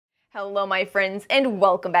Hello my friends and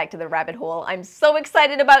welcome back to the rabbit hole. I'm so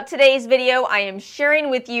excited about today's video. I am sharing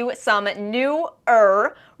with you some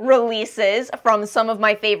newer releases from some of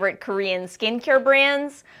my favorite Korean skincare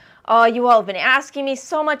brands. You all have been asking me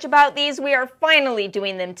so much about these. We are finally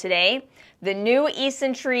doing them today. The new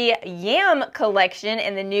Isntree Yam collection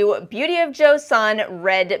and the new Beauty of Joseon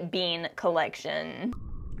Red Bean collection.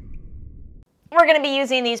 We're going to be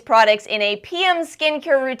using these products in a PM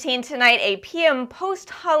skincare routine tonight, a PM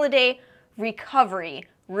post-holiday recovery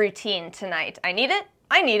routine tonight. I need it.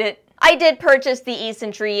 I need it. I did purchase the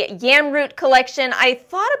Isntree Yam Root collection. I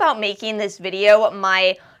thought about making this video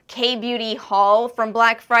my K-Beauty haul from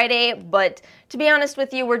Black Friday, but to be honest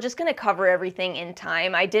with you, we're just going to cover everything in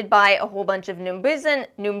time. I did buy a whole bunch of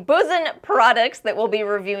Numbusan products that we'll be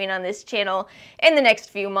reviewing on this channel in the next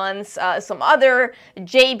few months, some other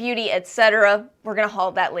J-Beauty, etc. We're going to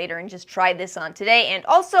haul that later and just try this on today. And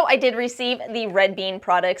also, I did receive the Red Bean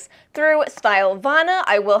products through stylevana.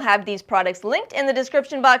 I will have these products linked in the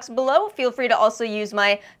description box below. Feel free to also use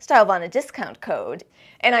my stylevana discount code.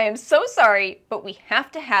 And I am so sorry, but we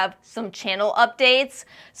have to have some channel updates.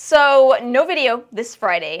 So no video this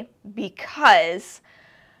Friday because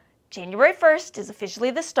January 1st is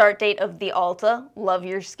officially the start date of the Ulta Love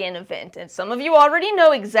Your Skin event. And some of you already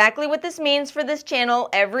know exactly what this means for this channel.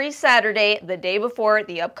 Every Saturday, the day before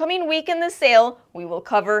the upcoming week in the sale, we will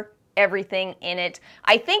cover everything in it.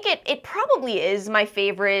 I think it probably is my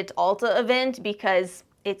favorite Ulta event because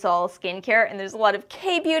it's all skincare, and there's a lot of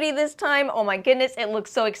K-Beauty this time. Oh my goodness, it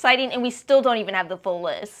looks so exciting, and we still don't even have the full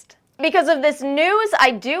list. Because of this news,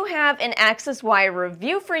 I do have an Axis Y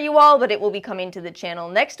review for you all, but it will be coming to the channel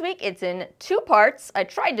next week. It's in 2 parts. I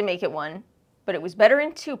tried to make it 1, but it was better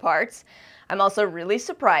in 2 parts. I'm also really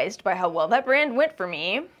surprised by how well that brand went for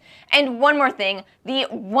me. And one more thing, the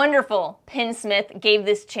wonderful Pinsmith gave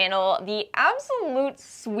this channel the absolute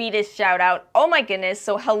sweetest shout out. Oh my goodness,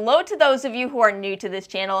 so hello to those of you who are new to this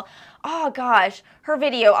channel. Oh gosh, her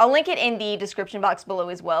video, I'll link it in the description box below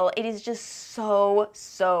as well. It is just so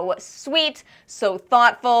sweet, so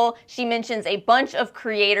thoughtful. She mentions a bunch of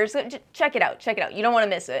creators. Check it out, you don't want to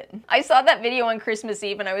miss it. I saw that video on Christmas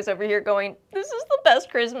Eve and I was over here going, this is the best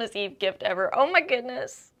Christmas Eve gift ever. Oh my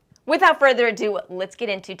goodness. Without further ado, let's get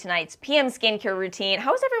into tonight's PM skincare routine.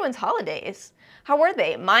 How was everyone's holidays? How were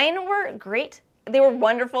they? Mine were great. They were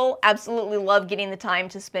wonderful. Absolutely love getting the time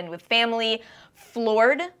to spend with family.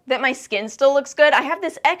 Floored that my skin still looks good. I have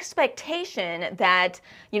this expectation that,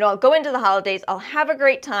 I'll go into the holidays, I'll have a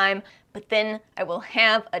great time, but then I will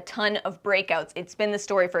have a ton of breakouts. It's been the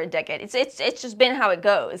story for a decade. It's just been how it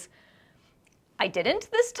goes. I didn't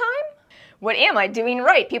this time? What am I doing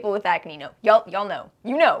right? People with acne know. Y'all know.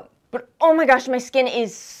 You know. But oh my gosh, my skin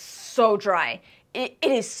is so dry. It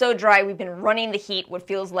is so dry. We've been running the heat, what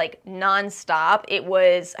feels like non-stop. It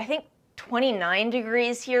was, I think, 29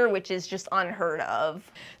 degrees here, which is just unheard of.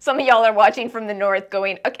 Some of y'all are watching from the north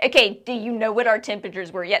going, okay, do you know what our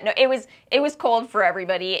temperatures were yet? No, it was cold for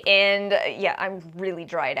everybody, and yeah, I'm really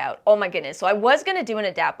dried out. Oh my goodness. So I was gonna do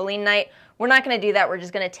an adapalene night. We're not gonna do that. We're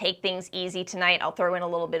just gonna take things easy tonight. I'll throw in a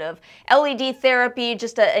little bit of LED therapy,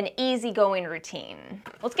 just an easygoing routine.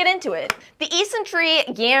 Let's get into it. The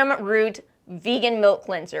Isntree Yam Root Vegan Milk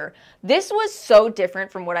Cleanser. This was so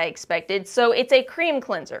different from what I expected. So it's a cream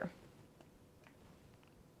cleanser.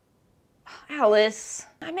 Alice,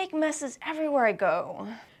 I make messes everywhere I go.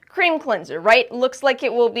 Cream cleanser, right? Looks like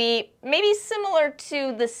it will be maybe similar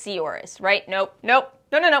to the Serum, right? Nope, no,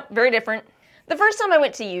 very different. The first time I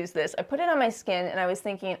went to use this, I put it on my skin and I was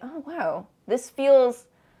thinking, oh wow, this feels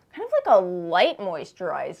kind of like a light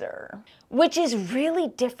moisturizer, which is really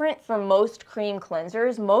different from most cream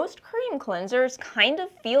cleansers. Most cream cleansers kind of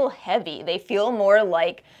feel heavy. They feel more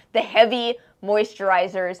like the heavy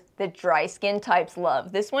moisturizers that dry skin types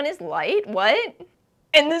love. This one is light, what?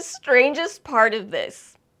 And the strangest part of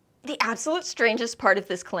this, the absolute strangest part of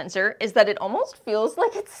this cleanser is that it almost feels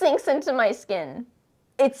like it sinks into my skin.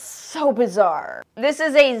 It's so bizarre. This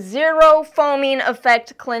is a zero foaming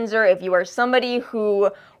effect cleanser. If you are somebody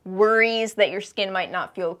who worries that your skin might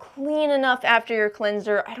not feel clean enough after your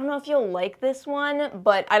cleanser, I don't know if you'll like this one,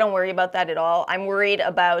 but I don't worry about that at all. I'm worried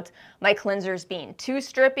about my cleansers being too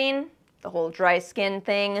stripping, the whole dry skin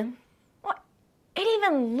thing. What? It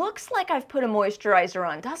even looks like I've put a moisturizer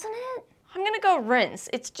on, doesn't it? I'm gonna go rinse.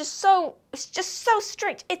 It's just so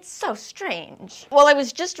strange. It's so strange. While I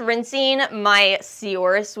was just rinsing, my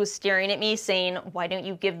Seoris was staring at me saying, why don't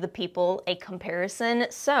you give the people a comparison?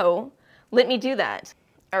 So let me do that.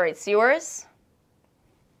 All right, Seoris.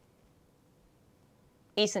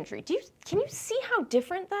 Isntree. Can you see how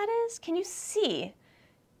different that is? Can you see?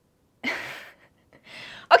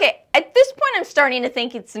 Okay, at this point I'm starting to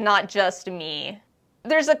think it's not just me.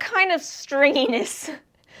 There's a kind of stringiness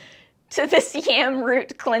to this yam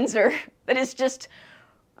root cleanser that is just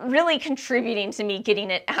really contributing to me getting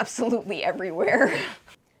it absolutely everywhere.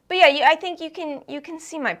 But yeah, I think you can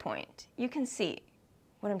see my point. You can see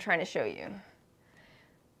what I'm trying to show you.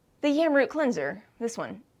 The yam root cleanser, this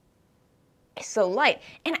one, is so light.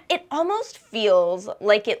 And it almost feels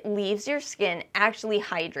like it leaves your skin actually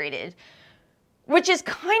hydrated, which is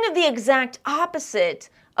kind of the exact opposite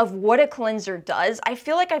of what a cleanser does. I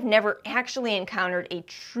feel like I've never actually encountered a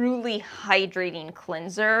truly hydrating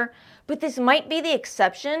cleanser, but this might be the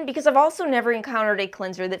exception because I've also never encountered a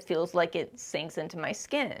cleanser that feels like it sinks into my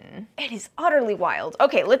skin. It is utterly wild.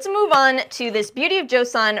 Okay, let's move on to this Beauty of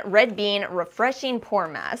Joseon Red Bean Refreshing Pore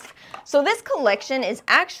Mask. So this collection is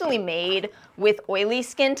actually made with oily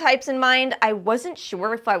skin types in mind. I wasn't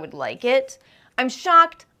sure if I would like it. I'm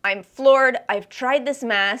shocked. I'm floored. I've tried this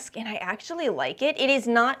mask and I actually like it. It is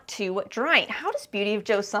not too drying. How does Beauty of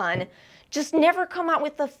Joseon just never come out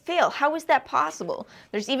with a fail? How is that possible?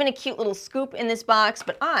 There's even a cute little scoop in this box,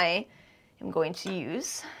 but I am going to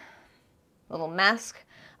use a little mask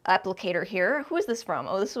applicator here. Who is this from?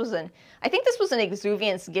 Oh, I think this was an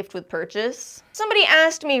Exuviance gift with purchase. Somebody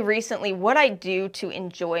asked me recently what I do to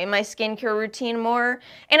enjoy my skincare routine more,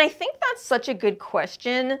 and I think that's such a good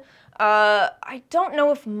question. I don't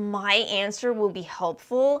know if my answer will be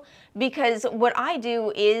helpful because what I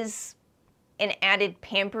do is an added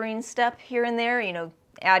pampering step here and there, you know,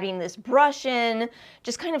 adding this brush in,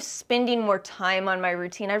 just kind of spending more time on my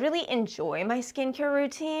routine. I really enjoy my skincare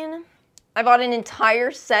routine. I bought an entire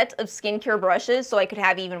set of skincare brushes so I could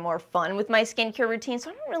have even more fun with my skincare routine, so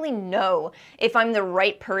I don't really know if I'm the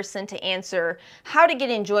right person to answer how to get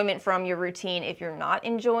enjoyment from your routine if you're not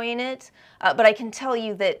enjoying it, but I can tell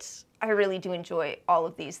you that I really do enjoy all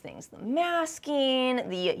of these things. The masking,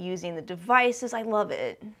 the using the devices, I love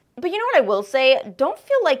it. But you know what I will say? Don't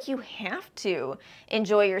feel like you have to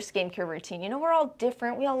enjoy your skincare routine. You know, we're all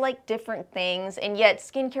different. We all like different things. And yet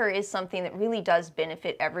skincare is something that really does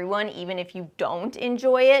benefit everyone, even if you don't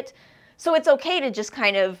enjoy it. So it's okay to just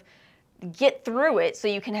kind of get through it so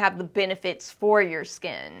you can have the benefits for your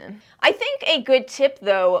skin. I think a good tip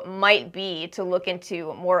though might be to look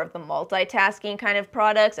into more of the multitasking kind of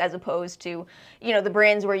products as opposed to, you know, the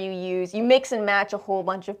brands where you mix and match a whole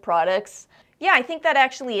bunch of products. Yeah, I think that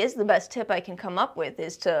actually is the best tip I can come up with,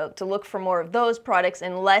 is to look for more of those products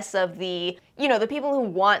and less of the, you know, the people who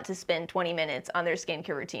want to spend 20 minutes on their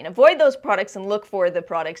skincare routine. Avoid those products and look for the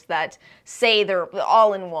products that say they're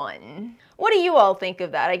all in one. What do you all think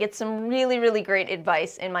of that? I get some really, really great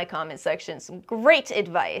advice in my comment section, some great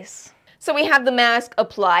advice. So we have the mask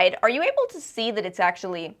applied. Are you able to see that it's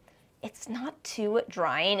not too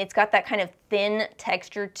drying? It's got that kind of thin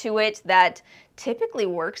texture to it that typically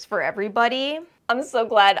works for everybody. I'm so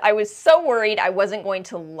glad. I was so worried I wasn't going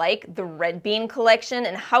to like the Red Bean collection,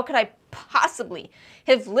 and how could I possibly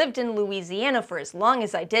have lived in Louisiana for as long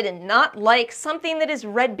as I did and not like something that is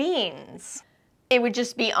red beans? It would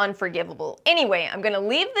just be unforgivable. Anyway, I'm gonna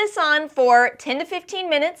leave this on for 10 to 15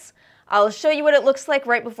 minutes. I'll show you what it looks like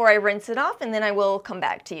right before I rinse it off, and then I will come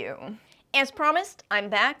back to you. As promised, I'm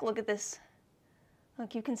back. Look at this.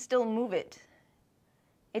 Look, you can still move it.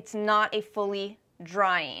 It's not a fully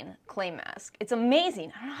drying clay mask. It's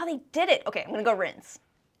amazing. I don't know how they did it. Okay, I'm gonna go rinse.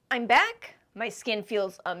 I'm back. My skin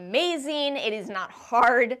feels amazing. It is not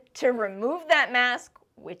hard to remove that mask,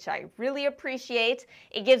 which I really appreciate.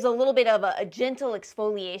 It gives a little bit of a gentle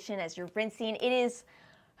exfoliation as you're rinsing. It's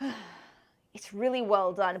really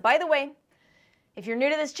well done. By the way, if you're new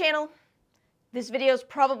to this channel, this video is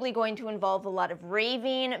probably going to involve a lot of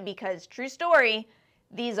raving because, true story,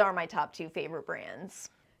 these are my top 2 favorite brands.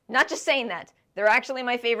 Not just saying that, they're actually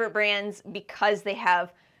my favorite brands because they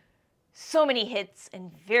have so many hits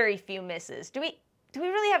and very few misses. Do we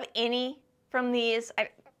really have any from these?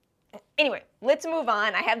 Anyway, let's move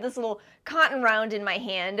on. I have this little cotton round in my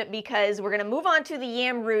hand because we're gonna move on to the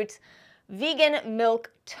Yam Root Vegan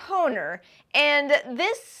Milk Toner. And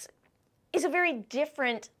this is a very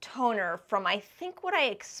different toner from, I think, what I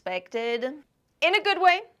expected. In a good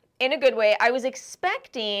way. In a good way. I was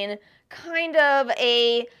expecting kind of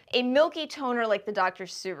a milky toner like the Dr.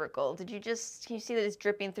 Surical. Can you see that it's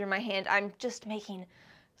dripping through my hand? I'm just making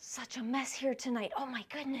such a mess here tonight. Oh my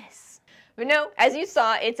goodness. But no, as you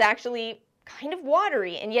saw, it's actually kind of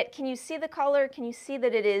watery, and yet can you see the color? Can you see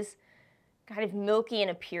that it is kind of milky in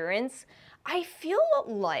appearance? I feel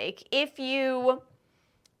like if you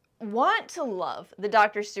want to love the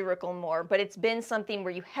Dr. Surical more, but it's been something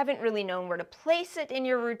where you haven't really known where to place it in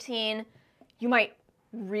your routine, you might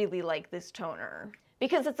really like this toner.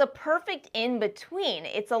 because it's a perfect in-between.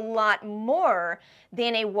 It's a lot more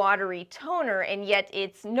than a watery toner, and yet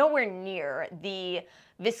it's nowhere near the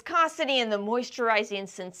viscosity and the moisturizing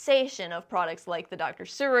sensation of products like the Dr.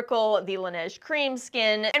 Surical, the Laneige Cream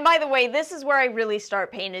Skin. And by the way, this is where I really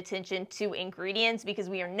start paying attention to ingredients, because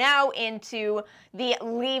we are now into the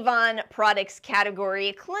leave-on products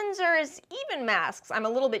category. Cleansers, even masks. I'm a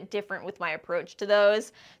little bit different with my approach to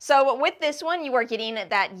those. So with this one, you are getting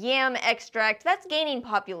that yam extract that's gaining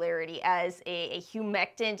popularity as a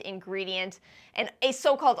humectant ingredient and a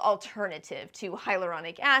so-called alternative to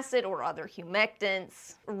hyaluronic acid or other humectants.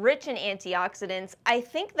 Rich in antioxidants. I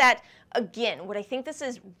think that, again, what I think this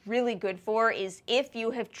is really good for is if you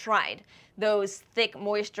have tried those thick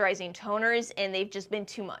moisturizing toners and they've just been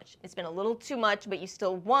too much. It's been a little too much, but you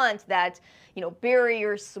still want that, you know,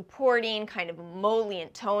 barrier supporting kind of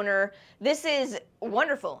emollient toner. This is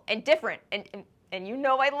wonderful and different, and you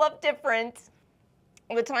know I love different.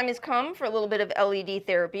 The time has come for a little bit of LED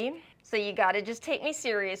therapy. So you gotta just take me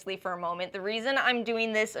seriously for a moment. The reason I'm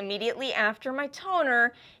doing this immediately after my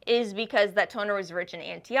toner is because that toner was rich in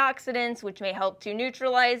antioxidants, which may help to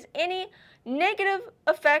neutralize any negative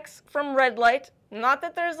effects from red light. Not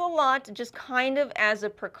that there's a lot, just kind of as a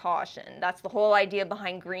precaution. That's the whole idea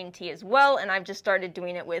behind green tea as well, and I've just started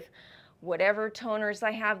doing it with whatever toners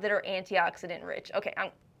I have that are antioxidant rich. Okay,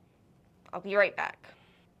 I'll be right back.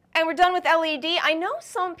 And we're done with LED. I know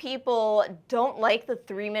some people don't like the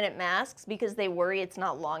 3-minute masks because they worry it's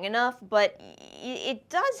not long enough, but it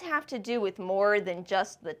does have to do with more than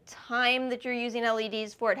just the time that you're using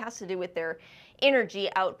LEDs for. It has to do with their energy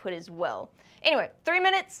output as well. Anyway, 3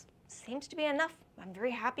 minutes seems to be enough. I'm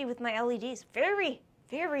very happy with my LEDs. Very,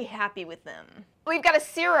 very happy with them. We've got a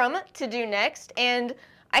serum to do next, and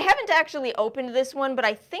I haven't actually opened this one, but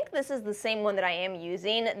I think this is the same one that I am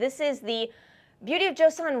using. This is the Beauty of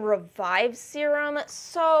Joseon Revive Serum.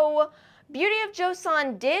 So Beauty of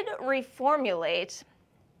Joseon did reformulate,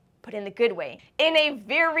 but in the good way, in a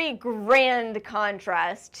very grand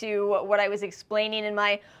contrast to what I was explaining in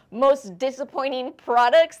my most disappointing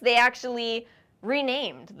products. They actually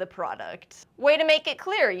renamed the product. Way to make it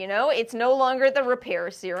clear, you know, it's no longer the Repair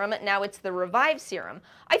Serum, now it's the Revive Serum.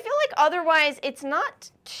 I feel like otherwise it's not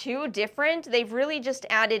too different. They've really just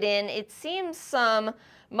added in, it seems, some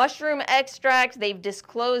mushroom extract. They've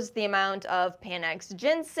disclosed the amount of Panax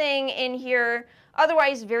ginseng in here.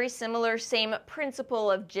 Otherwise, very similar, same principle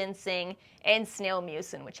of ginseng and snail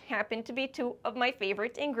mucin, which happen to be two of my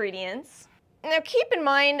favorite ingredients. Now keep in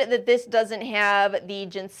mind that this doesn't have the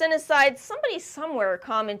ginsenicides. Somebody somewhere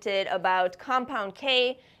commented about compound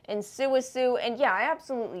K and suisu, and yeah, I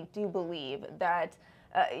absolutely do believe that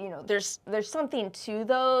you know, there's something to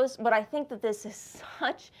those, but I think that this is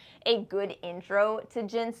such a good intro to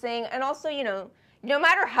ginseng. And also, you know, no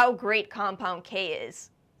matter how great compound K is,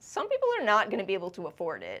 some people are not going to be able to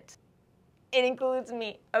afford it. It includes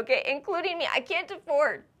me, okay? Including me. I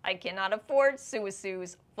cannot afford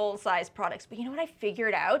Suisu's full-size products. But you know what I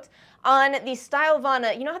figured out? On the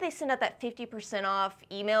stylevana, you know how they send out that 50% off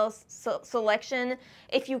email selection?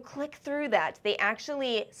 If you click through that, they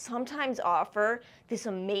actually sometimes offer this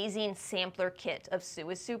amazing sampler kit of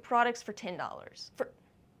Suisu products for $10.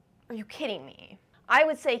 Are you kidding me? I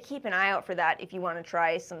would say keep an eye out for that if you want to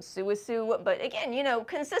try some Suisu, but again, you know,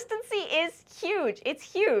 consistency is huge. It's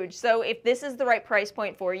huge. So if this is the right price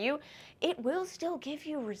point for you, it will still give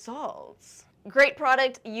you results. Great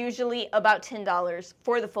product, usually about $10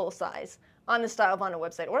 for the full size on the stylevana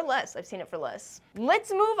website, or less. I've seen it for less.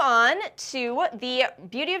 Let's move on to the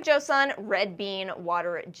Beauty of Joseon Red Bean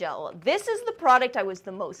Water Gel. This is the product I was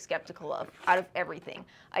the most skeptical of out of everything.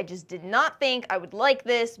 I just did not think I would like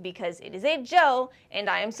this because it is a gel and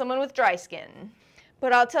I am someone with dry skin.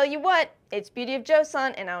 But I'll tell you what, it's Beauty of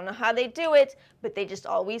Joseon, and I don't know how they do it, but they just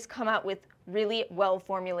always come out with really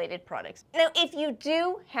well-formulated products. Now, if you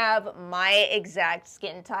do have my exact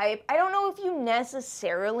skin type, I don't know if you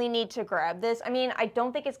necessarily need to grab this. I mean, I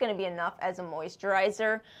don't think it's going to be enough as a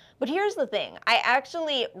moisturizer, but here's the thing. I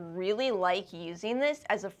actually really like using this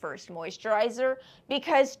as a first moisturizer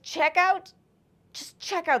because just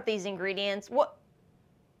check out these ingredients. Look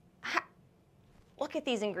at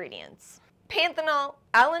these ingredients. Panthenol,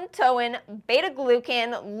 allantoin,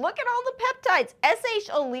 beta-glucan, look at all the peptides.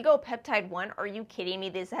 SH-oligopeptide 1, are you kidding me?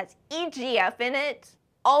 This has EGF in it.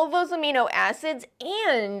 All of those amino acids,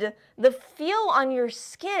 and the feel on your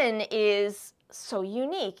skin is so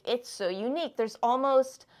unique. It's so unique. There's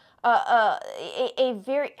almost a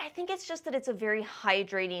very, I think it's just that it's a very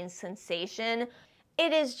hydrating sensation.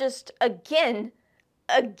 It is just, again,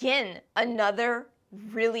 another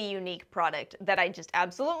really unique product that I just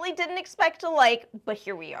absolutely didn't expect to like, but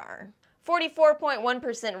here we are.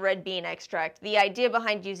 44.1% red bean extract. The idea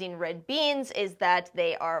behind using red beans is that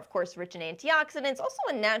they are, of course, rich in antioxidants, also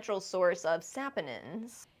a natural source of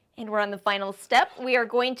saponins. And we're on the final step. We are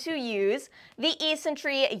going to use the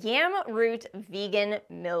Isntree Yam Root Vegan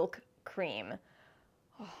Milk Cream.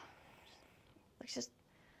 Oh, let's just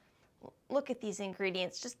look at these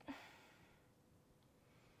ingredients.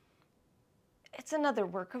 It's another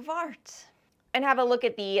work of art. And have a look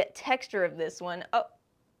at the texture of this one. Oh,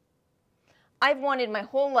 I've wanted my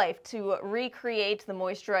whole life to recreate the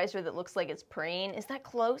moisturizer that looks like it's praying. Is that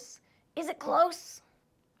close? Is it close?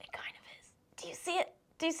 It kind of is. Do you see it?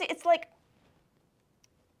 Do you see? It's like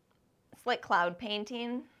cloud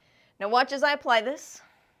painting. Now watch as I apply this.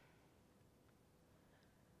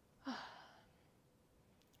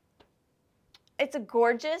 It's a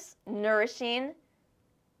gorgeous, nourishing,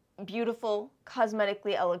 beautiful,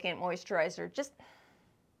 cosmetically elegant moisturizer. It's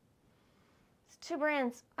 2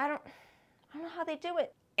 brands. I don't know how they do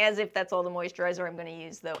it. As if that's all the moisturizer I'm going to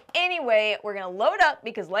use, though. Anyway, we're going to load up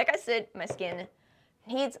because, like I said, my skin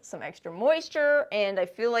needs some extra moisture, and I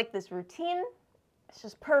feel like this routine is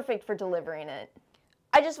just perfect for delivering it.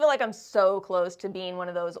 I just feel like I'm so close to being one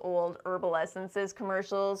of those old Herbal Essences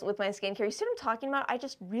commercials with my skincare. You see what I'm talking about? I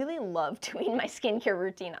just really love doing my skincare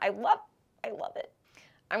routine. I love it.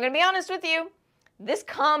 I'm going to be honest with you. This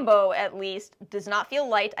combo, at least, does not feel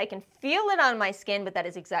light. I can feel it on my skin, but that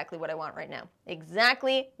is exactly what I want right now.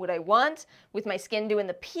 Exactly what I want, with my skin doing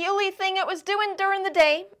the peely thing it was doing during the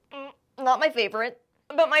day. Not my favorite.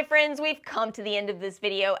 But my friends, we've come to the end of this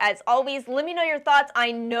video. As always, let me know your thoughts.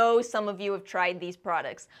 I know some of you have tried these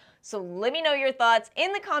products. So let me know your thoughts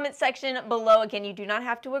in the comment section below. Again, you do not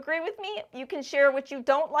have to agree with me. You can share what you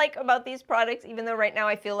don't like about these products, even though right now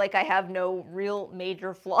I feel like I have no real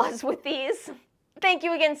major flaws with these. Thank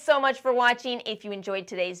you again so much for watching. If you enjoyed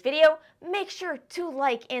today's video, make sure to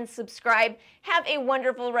like and subscribe. Have a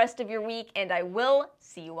wonderful rest of your week, and I will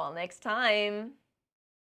see you all next time.